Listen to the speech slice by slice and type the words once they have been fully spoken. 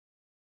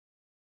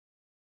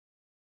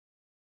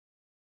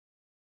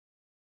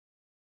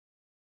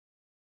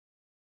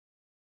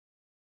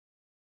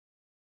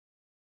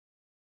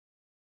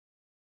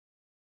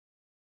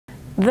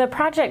The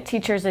project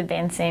Teachers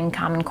Advancing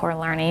Common Core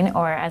Learning,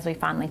 or as we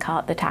fondly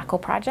call it, the TACKLE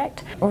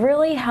project,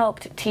 really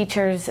helped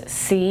teachers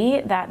see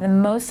that the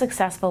most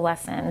successful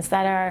lessons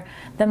that are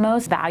the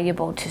most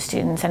valuable to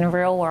students in a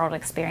real-world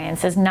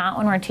experience is not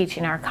when we're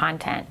teaching our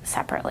content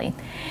separately.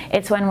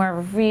 It's when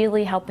we're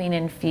really helping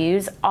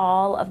infuse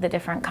all of the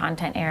different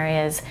content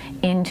areas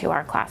into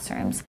our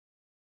classrooms.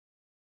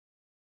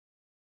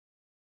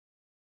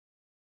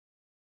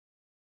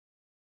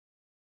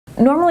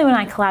 Normally when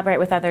I collaborate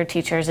with other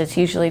teachers, it's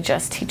usually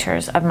just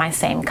teachers of my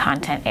same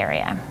content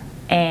area.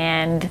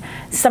 And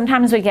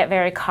sometimes we get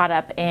very caught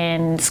up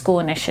in school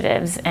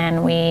initiatives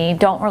and we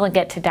don't really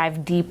get to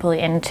dive deeply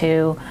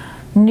into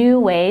new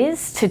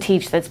ways to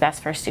teach that's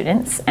best for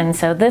students. And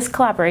so this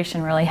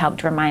collaboration really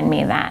helped remind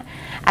me that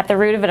at the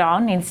root of it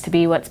all needs to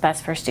be what's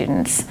best for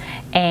students,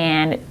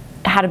 and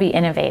how to be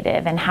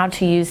innovative and how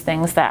to use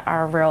things that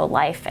are real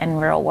life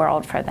and real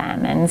world for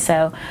them. And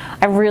so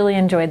I really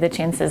enjoyed the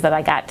chances that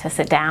I got to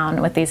sit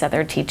down with these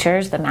other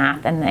teachers, the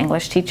math and the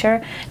English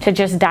teacher, to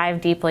just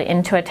dive deeply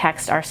into a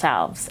text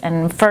ourselves.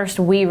 And first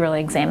we really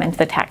examined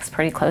the text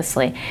pretty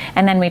closely,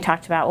 and then we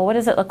talked about, well, what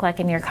does it look like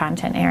in your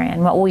content area,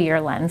 and what will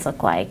your lens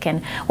look like,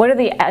 and what are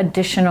the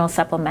additional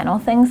supplemental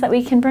things that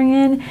we can bring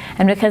in.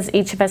 And because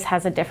each of us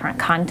has a different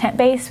content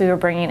base, we were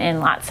bringing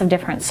in lots of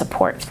different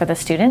supports for the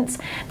students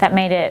that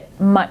made it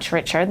much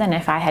richer than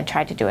if I had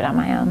tried to do it on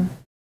my own.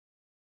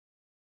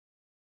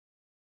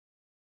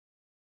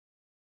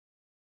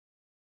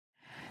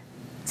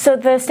 So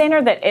the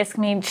standard that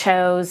ISKME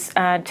chose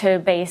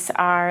to base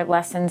our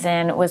lessons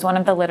in was one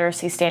of the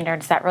literacy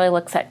standards that really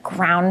looks at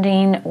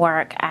grounding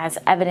work as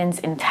evidence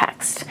in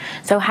text.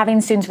 So having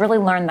students really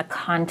learn the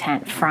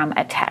content from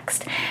a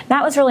text.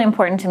 That was really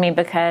important to me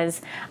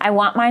because I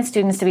want my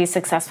students to be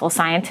successful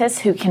scientists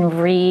who can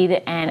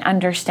read and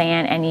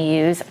understand and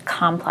use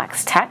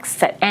complex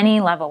texts at any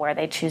level where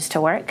they choose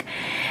to work.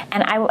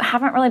 And I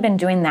haven't really been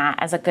doing that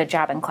as a good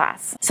job in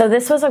class. So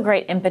this was a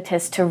great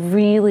impetus to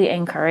really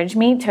encourage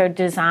me to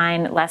design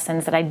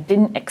lessons that I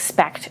didn't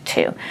expect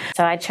to.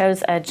 So I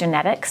chose a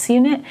genetics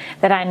unit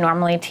that I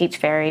normally teach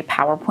very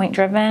PowerPoint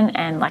driven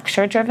and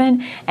lecture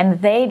driven,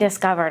 and they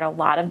discovered a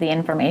lot of the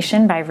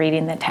information by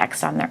reading the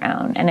text on their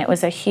own, and it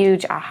was a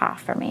huge aha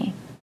for me.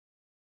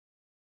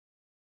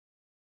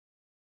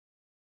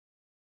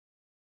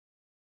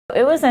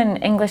 It was an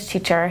English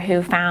teacher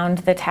who found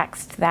the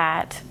text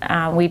that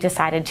we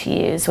decided to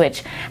use,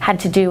 which had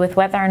to do with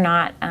whether or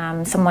not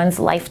someone's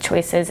life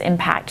choices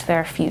impact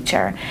their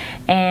future.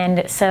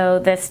 And so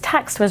this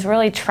text was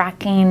really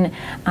tracking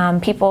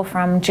people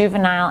from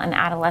juvenile and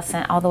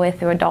adolescent all the way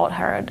through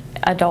adulthood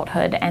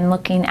and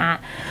looking at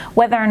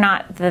whether or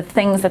not the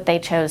things that they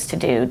chose to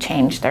do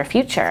changed their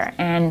future.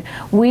 And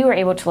we were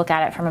able to look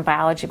at it from a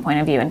biology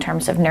point of view in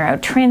terms of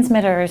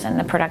neurotransmitters and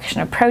the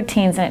production of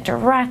proteins, and it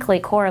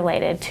directly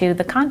correlated to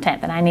the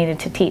content that I needed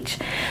to teach.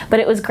 But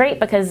it was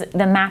great because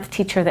the math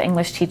teacher, the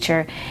English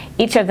teacher,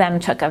 each of them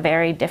took a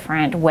very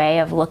different way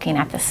of looking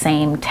at the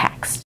same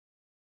text.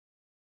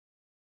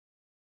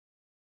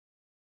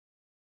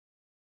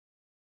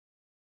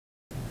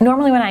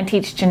 Normally when I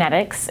teach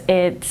genetics,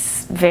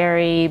 it's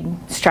very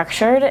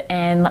structured,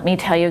 and let me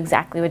tell you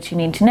exactly what you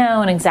need to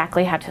know and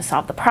exactly how to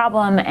solve the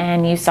problem,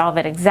 and you solve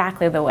it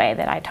exactly the way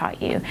that I taught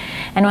you.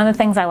 And one of the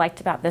things I liked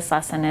about this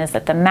lesson is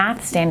that the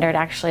math standard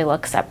actually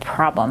looks at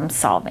problem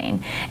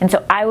solving. And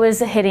so I was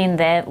hitting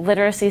the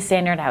literacy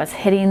standard, I was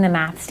hitting the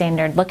math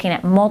standard, looking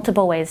at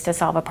multiple ways to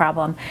solve a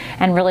problem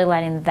and really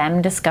letting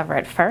them discover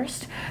it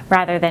first,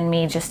 rather than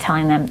me just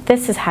telling them,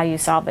 this is how you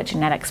solve a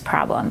genetics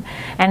problem.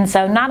 And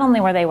so not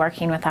only were they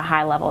working with a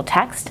high-level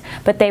text,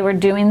 but they were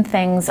doing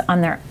things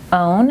on their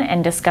own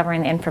and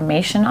discovering the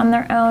information on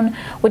their own,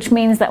 which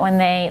means that when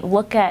they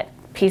look at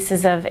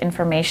pieces of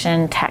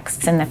information,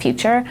 texts in the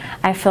future,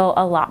 I feel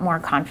a lot more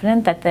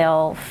confident that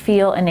they'll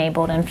feel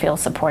enabled and feel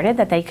supported,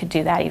 that they could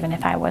do that even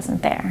if I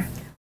wasn't there.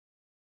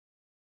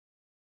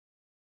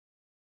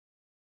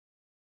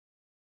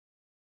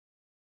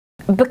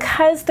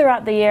 Because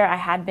throughout the year I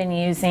had been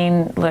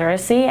using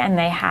literacy and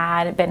they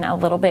had been a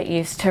little bit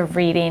used to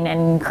reading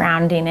and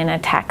grounding in a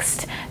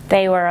text,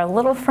 they were a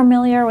little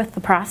familiar with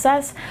the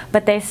process,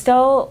 but they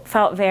still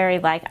felt very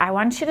like, I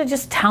want you to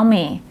just tell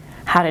me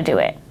how to do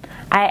it.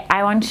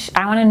 I want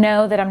to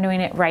know that I'm doing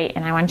it right,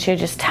 and I want you to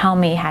just tell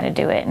me how to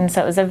do it. And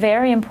so it was a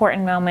very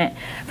important moment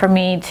for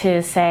me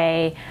to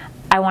say,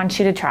 I want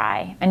you to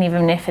try, and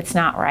even if it's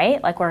not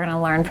right, like, we're going to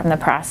learn from the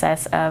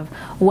process of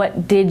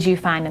what did you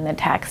find in the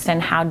text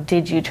and how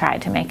did you try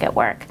to make it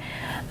work.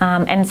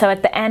 And so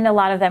at the end, a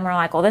lot of them were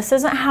like, well, this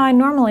isn't how I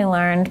normally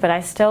learned, but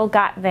I still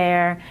got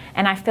there,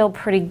 and I feel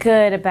pretty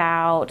good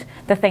about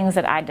the things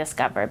that I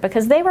discovered,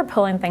 because they were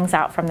pulling things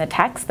out from the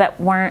text that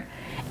weren't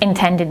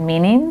intended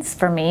meanings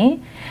for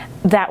me,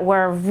 that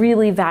were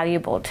really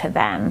valuable to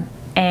them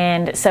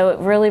And so it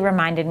really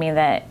reminded me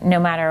that no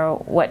matter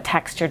what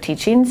text you're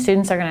teaching,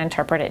 students are going to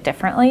interpret it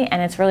differently,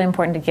 and it's really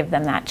important to give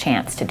them that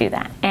chance to do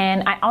that.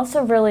 And I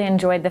also really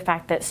enjoyed the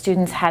fact that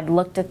students had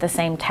looked at the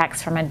same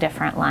text from a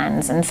different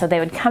lens. And so they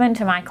would come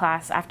into my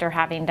class after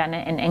having done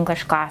it in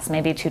English class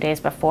maybe 2 days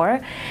before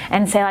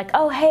and say like,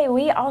 oh hey,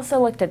 we also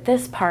looked at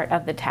this part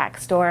of the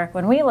text, or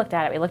when we looked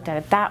at it, we looked at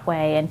it that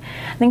way. And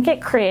I think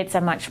it creates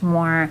a much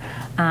more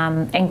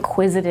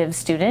inquisitive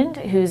student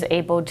who's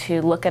able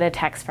to look at a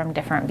text from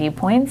different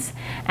viewpoints.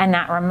 And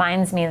that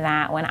reminds me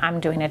that when I'm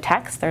doing a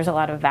text, there's a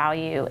lot of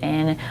value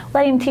in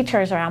letting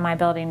teachers around my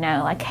building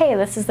know, like, hey,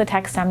 this is the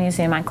text I'm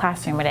using in my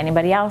classroom. Would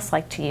anybody else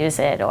like to use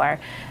it? Or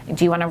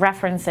do you want to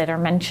reference it or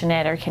mention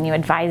it? Or can you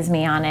advise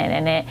me on it?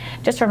 And it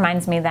just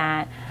reminds me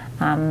that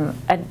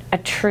a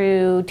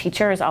true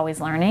teacher is always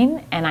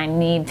learning, and I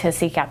need to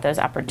seek out those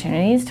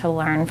opportunities to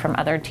learn from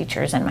other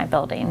teachers in my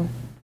building.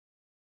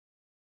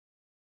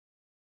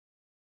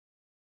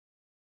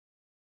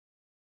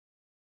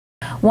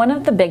 One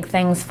of the big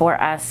things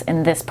for us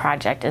in this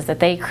project is that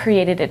they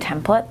created a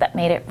template that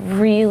made it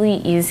really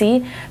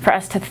easy for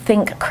us to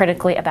think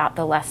critically about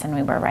the lesson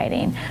we were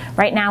writing.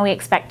 Right now we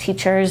expect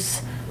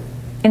teachers,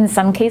 in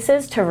some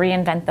cases, to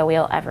reinvent the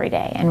wheel every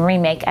day and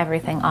remake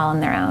everything all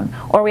on their own.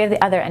 Or we have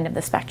the other end of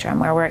the spectrum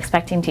where we're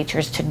expecting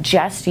teachers to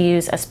just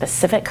use a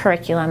specific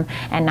curriculum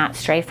and not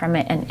stray from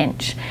it an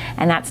inch.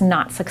 And that's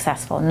not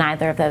successful.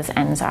 Neither of those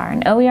ends are.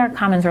 And OER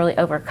Commons really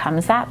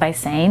overcomes that by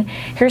saying,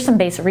 here's some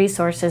basic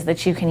resources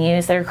that you can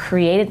use that are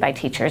created by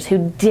teachers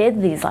who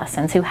did these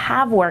lessons, who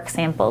have work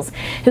samples,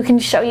 who can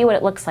show you what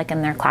it looks like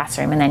in their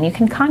classroom, and then you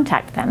can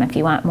contact them if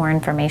you want more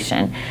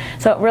information.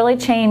 So it really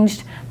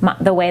changed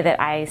the way that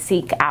I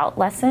seek out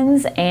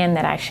lessons and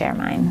that I share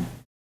mine.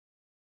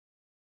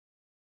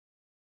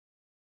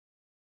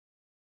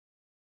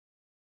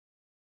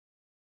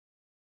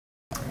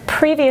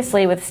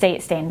 Previously with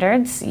state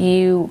standards,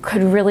 you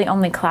could really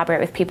only collaborate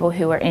with people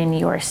who are in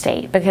your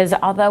state, because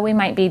although we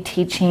might be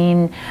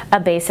teaching a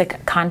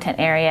basic content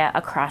area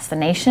across the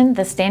nation,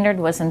 the standard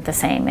wasn't the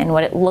same, and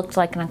what it looked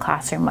like in a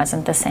classroom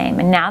wasn't the same.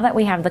 And now that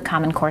we have the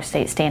Common Core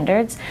state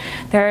standards,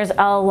 there's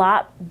a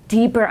lot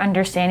deeper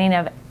understanding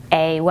of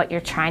A, what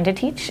you're trying to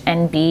teach,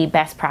 and B,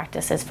 best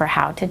practices for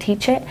how to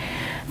teach it.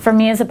 For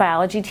me as a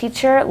biology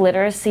teacher,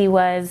 literacy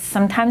was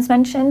sometimes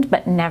mentioned,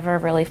 but never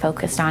really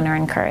focused on or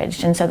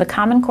encouraged. And so the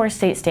Common Core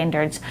state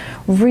standards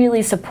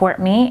really support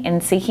me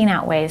in seeking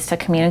out ways to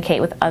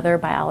communicate with other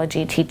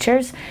biology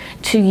teachers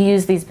to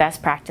use these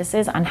best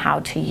practices on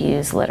how to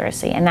use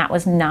literacy. And that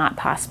was not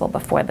possible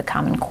before the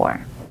Common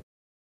Core.